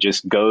basically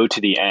just go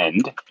to the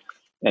end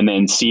and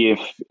then see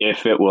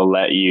if it will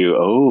let you.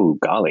 Oh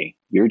golly,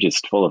 you're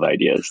just full of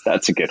ideas.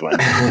 That's a good one.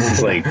 This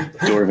is like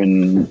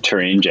Dwarven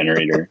terrain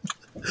generator.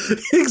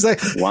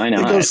 Exactly. Why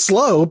not? It goes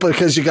slow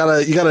because you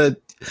gotta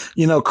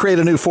create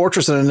a new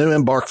fortress and a new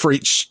embark for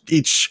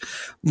each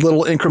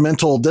little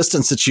incremental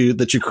distance that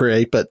you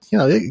create. But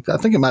I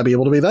think it might be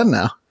able to be done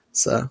now.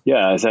 So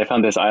yeah, as I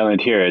found this island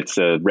here, it's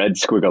a red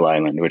squiggle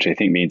island, which I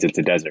think means it's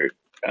a desert.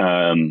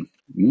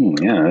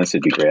 Yeah, this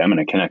would be great. I'm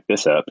going to connect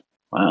this up.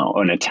 Wow,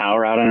 and a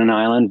tower out on an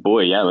island.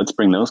 Boy, yeah, let's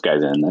bring those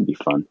guys in. That'd be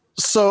fun.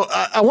 So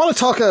I want to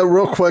talk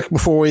real quick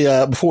before we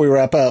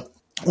wrap up.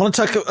 I want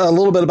to talk a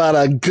little bit about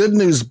a good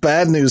news,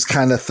 bad news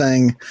kind of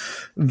thing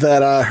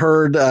that I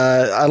heard.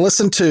 I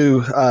listened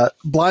to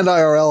Blind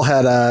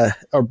IRL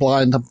or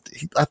Blind.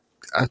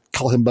 I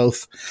call him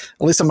both.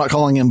 At least I'm not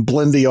calling him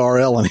Blindy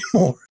RL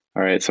anymore.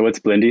 All right. So what's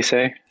Blindy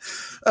say?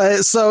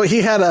 So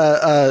he had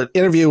a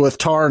interview with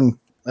Tarn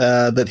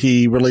that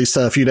he released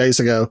a few days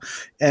ago.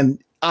 And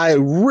I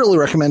really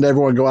recommend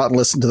everyone go out and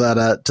listen to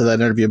that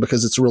interview,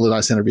 because it's a really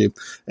nice interview.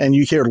 And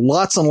you hear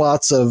lots and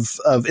lots of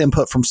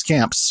input from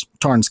Scamps,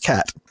 Tarn's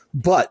cat.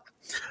 But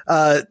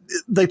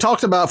they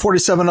talked about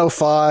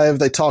 4705.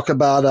 They talk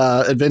about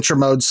adventure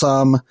mode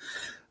some.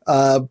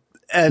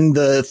 And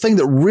the thing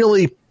that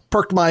really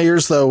perked my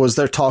ears, though, was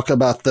their talk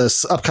about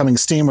this upcoming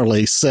Steam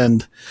release.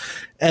 And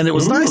it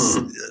was nice.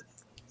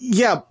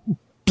 Yeah,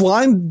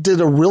 Blind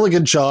did a really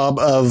good job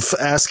of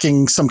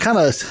asking some kind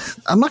of,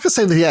 I'm not going to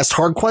say that he asked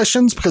hard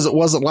questions, because it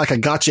wasn't like a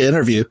gotcha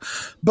interview,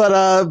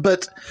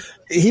 but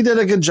he did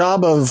a good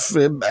job of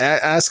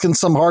asking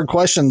some hard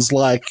questions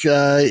like,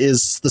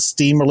 is the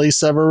Steam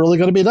release ever really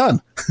going to be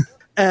done?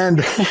 And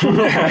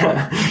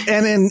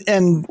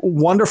in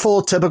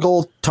wonderful,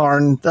 typical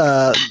Tarn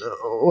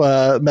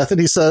method,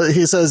 he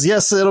says,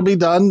 yes, it'll be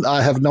done.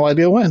 I have no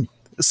idea when.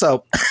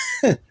 So,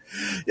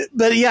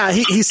 but yeah,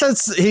 he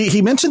says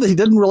he mentioned that he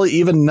didn't really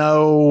even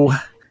know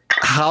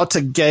how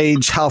to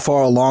gauge how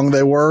far along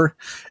they were,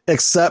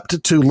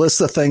 except to list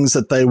the things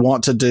that they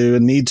want to do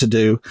and need to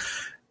do.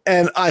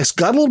 And I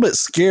got a little bit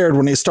scared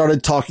when he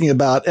started talking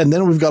about, and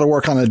then we've got to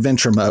work on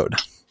adventure mode.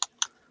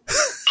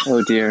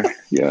 Oh dear.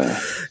 Yeah.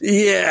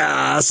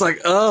 Yeah. It's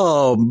like,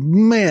 oh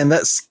man,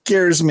 that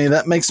scares me.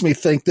 That makes me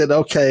think that,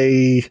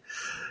 okay.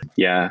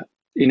 Yeah.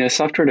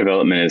 Software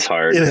development is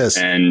hard. It is.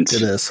 And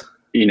it is.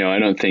 I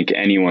don't think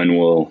anyone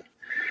will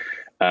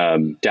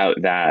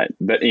doubt that.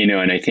 But,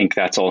 and I think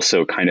that's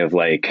also kind of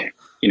like,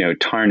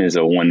 Tarn is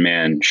a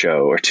one-man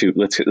show, or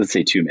let's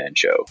say two-man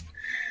show.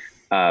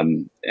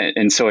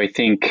 And so I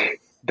think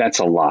that's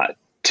a lot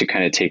to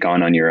kind of take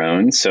on your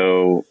own.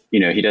 So,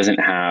 he doesn't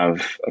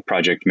have a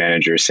project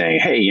manager saying,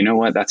 hey, you know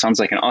what, that sounds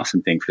like an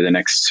awesome thing for the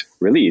next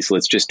release.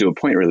 Let's just do a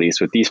point release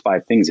with these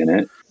 5 things in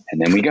it,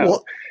 and then we go.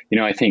 Well,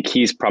 I think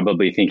he's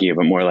probably thinking of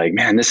it more like,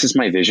 man, this is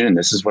my vision and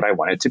this is what I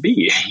want it to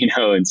be,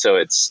 and so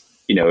it's,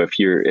 if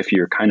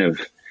you're kind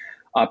of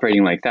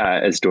operating like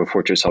that, as Dwarf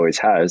Fortress always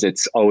has,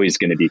 it's always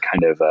going to be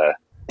kind of a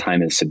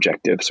time is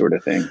subjective sort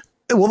of thing.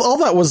 Well, all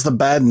that was the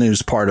bad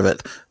news part of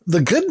it.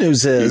 The good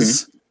news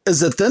is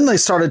that then they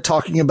started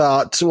talking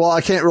about, well,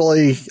 I can't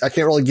really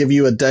give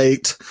you a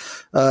date.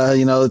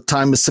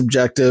 Time is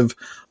subjective,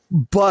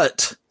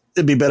 but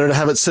it'd be better to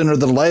have it sooner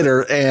than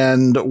later.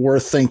 And we're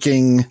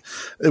thinking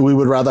we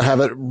would rather have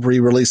it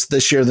re-released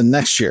this year than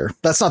next year.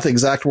 That's not the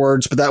exact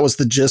words, but that was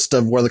the gist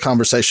of where the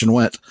conversation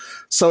went.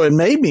 So it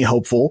made me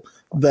hopeful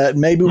that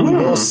maybe we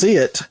will see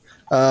it,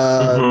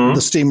 the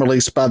Steam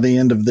release by the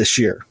end of this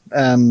year.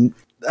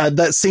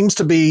 That seems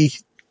to be,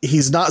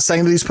 he's not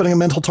saying that he's putting a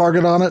mental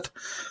target on it,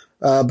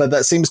 but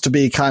that seems to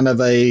be kind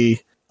of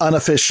a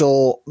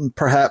unofficial,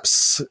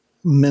 perhaps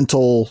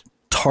mental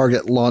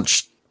target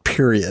launch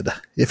period,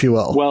 if you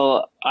will.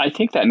 Well, I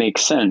think that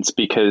makes sense,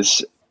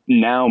 because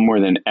now more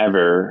than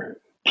ever,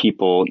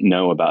 people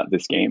know about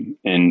this game.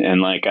 And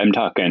like, I'm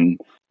talking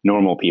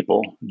normal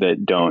people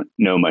that don't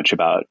know much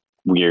about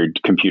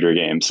weird computer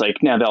games. Like,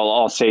 now they'll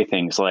all say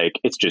things like,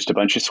 it's just a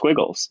bunch of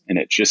squiggles and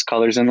it's just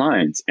colors and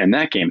lines, and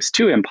that game's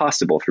too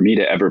impossible for me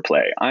to ever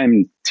play.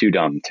 I'm too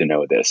dumb to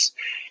know this.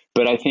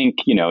 But I think,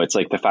 it's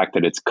like the fact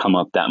that it's come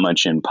up that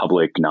much in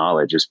public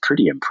knowledge is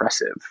pretty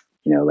impressive.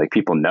 Like,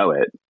 people know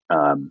it.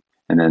 And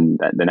then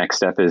the next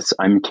step is,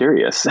 I'm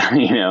curious.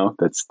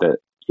 It's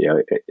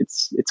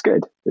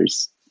good.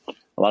 There's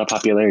a lot of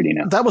popularity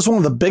now. That was one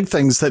of the big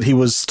things that he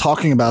was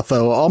talking about,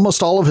 though.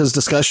 Almost all of his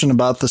discussion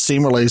about the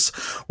Steam release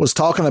was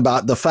talking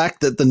about the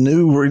fact that the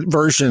new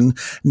version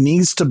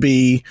needs to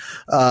be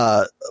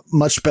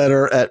much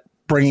better at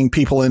bringing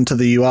people into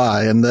the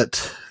UI, and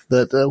that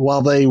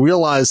while they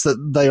realize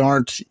that they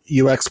aren't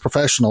UX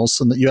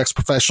professionals and that UX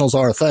professionals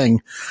are a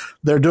thing,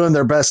 they're doing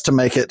their best to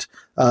make it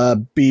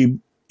be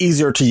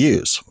easier to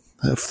use.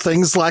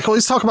 Things like, well,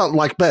 let's talk about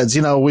like beds.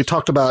 We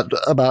talked about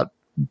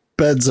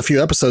beds a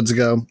few episodes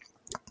ago,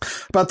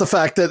 about the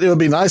fact that it would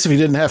be nice if you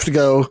didn't have to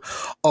go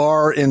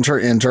R enter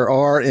ad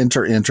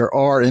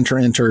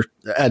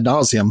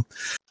nauseum.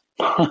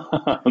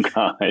 Oh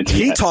God!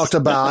 He talked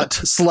about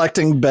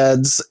selecting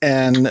beds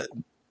and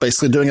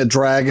basically doing a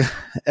drag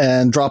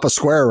and drop a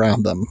square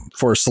around them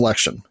for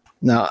selection.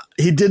 Now,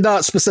 he did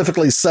not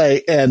specifically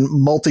say and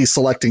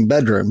multi-selecting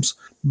bedrooms,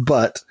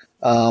 but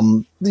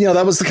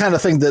that was the kind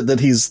of thing that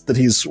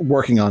he's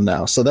working on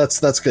now. So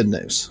that's good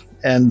news.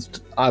 And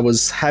I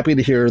was happy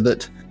to hear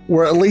that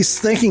we're at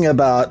least thinking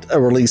about a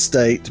release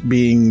date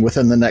being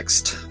within the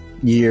next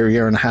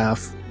year and a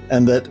half,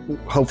 and that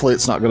hopefully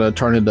it's not going to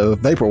turn into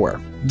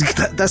vaporware.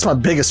 That's my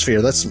biggest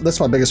fear. That's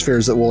my biggest fear,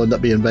 is that we'll end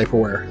up being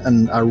vaporware,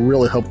 and I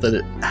really hope that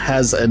it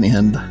has an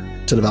end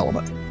to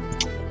development.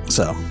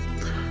 So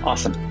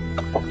awesome.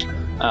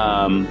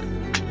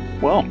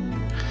 Well,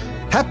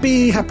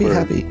 happy. I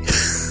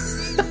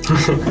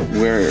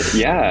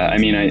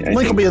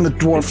link will be in the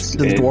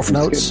dwarf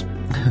notes.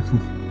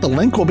 The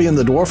link will be in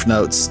the dwarf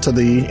notes to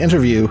the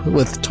interview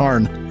with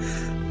Tarn.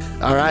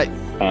 All right.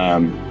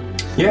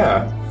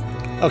 Yeah.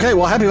 Okay.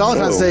 Well, happy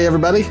Valentine's Day,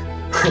 everybody.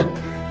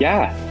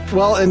 Yeah.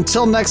 Well,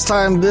 until next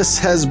time, this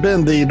has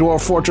been the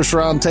Dwarf Fortress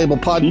Roundtable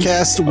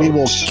podcast. We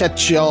will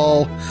catch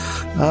y'all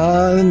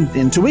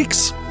in 2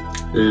 weeks.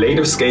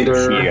 Later, skater.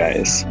 See you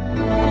guys.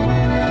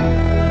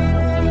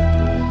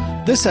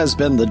 This has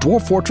been the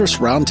Dwarf Fortress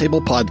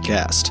Roundtable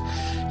podcast.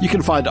 You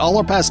can find all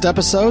our past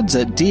episodes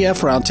at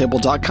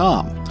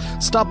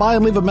dfroundtable.com. Stop by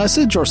and leave a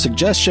message or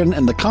suggestion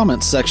in the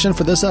comments section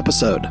for this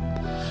episode.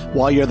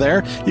 While you're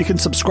there, you can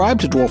subscribe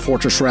to Dwarf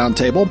Fortress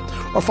Roundtable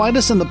or find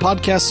us in the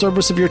podcast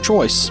service of your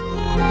choice.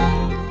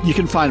 You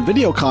can find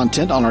video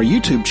content on our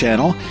YouTube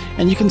channel,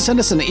 and you can send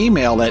us an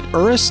email at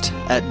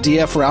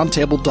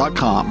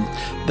urist@dfroundtable.com.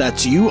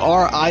 That's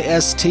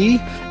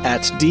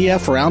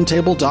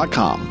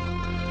URIST@dfroundtable.com.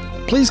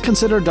 Please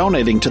consider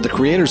donating to the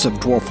creators of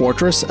Dwarf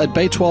Fortress at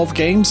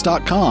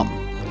bay12games.com.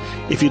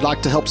 If you'd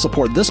like to help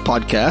support this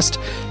podcast,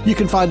 you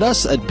can find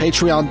us at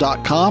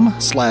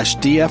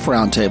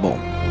patreon.com/dfroundtable.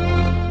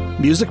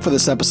 Music for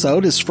this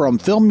episode is from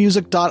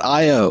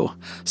filmmusic.io.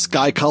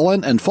 Sky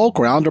Cullen and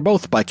Folkround are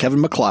both by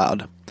Kevin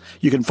MacLeod.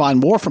 You can find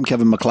more from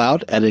Kevin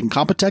MacLeod at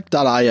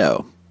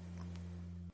incompetech.io.